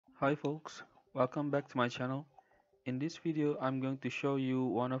Hi folks, welcome back to my channel. In this video I'm going to show you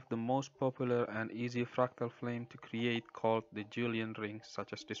one of the most popular and easy fractal flame to create called the Julian rings,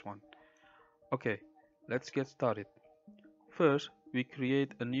 such as this one. Okay, let's get started. First we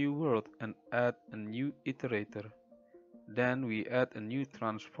create a new world and add a new iterator. Then we add a new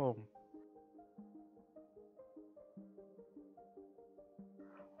transform.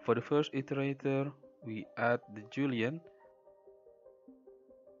 For the first iterator we add the Julian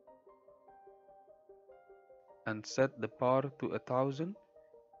and set the power to 1000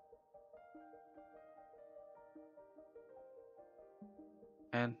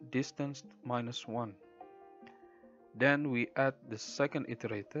 and distance -1. Then we add the second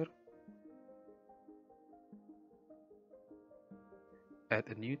iterator, add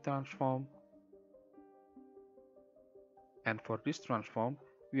a new transform, and for this transform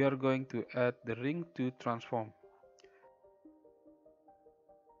we are going to add the ring2 transform.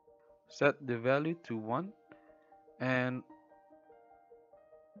 Set the value to 1 and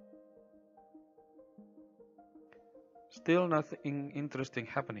still nothing interesting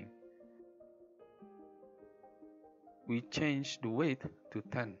happening. We change the weight to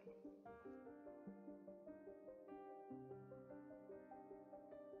 10.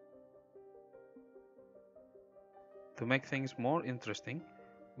 To make things more interesting,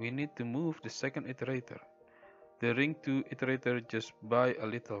 we need to move the second iterator, the ring2 iterator, just by a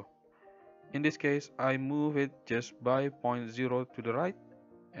little. In this case, I move it just by 0.0 to the right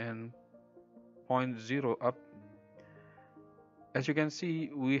and 0.0 up. As you can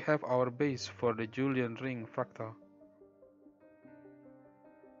see, we have our base for the Julian ring fractal.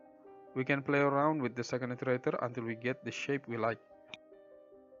 We can play around with the second iterator until we get the shape we like.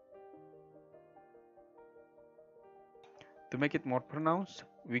 To make it more pronounced,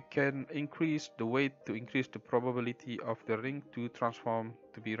 we can increase the weight to increase the probability of the ring2 transform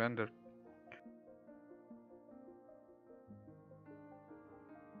to be rendered.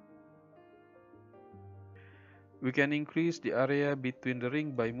 We can increase the area between the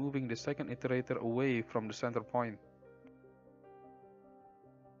ring by moving the second iterator away from the center point.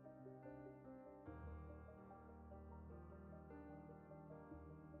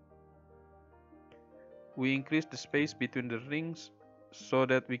 We increase the space between the rings so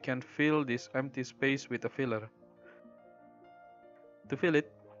that we can fill this empty space with a filler. To fill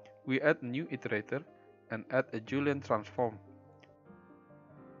it, we add a new iterator and add a Julian transform.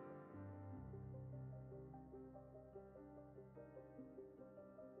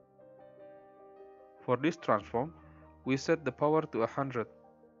 For this transform, we set the power to 100.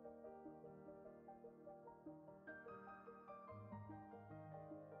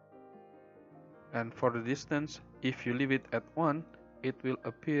 And for the distance, if you leave it at 1, it will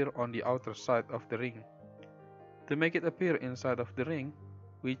appear on the outer side of the ring. To make it appear inside of the ring,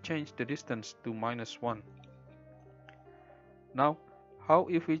 we change the distance to -1. Now, how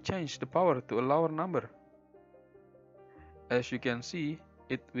if we change the power to a lower number? As you can see,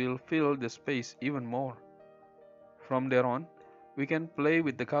 it will fill the space even more. From there on, we can play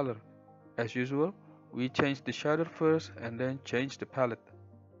with the color. As usual, we change the shader first and then change the palette.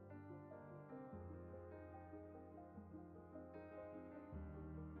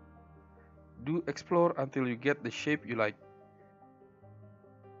 Do explore until you get the shape you like.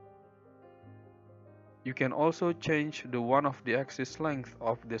 You can also change the one of the axis length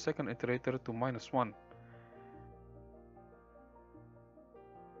of the second iterator to -1.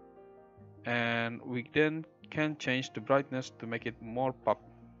 And we then can change the brightness to make it more pop.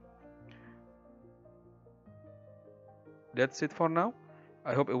 That's it for now.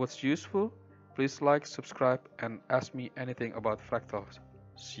 I hope it was useful. Please like, subscribe, and ask me anything about fractals.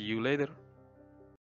 See you later.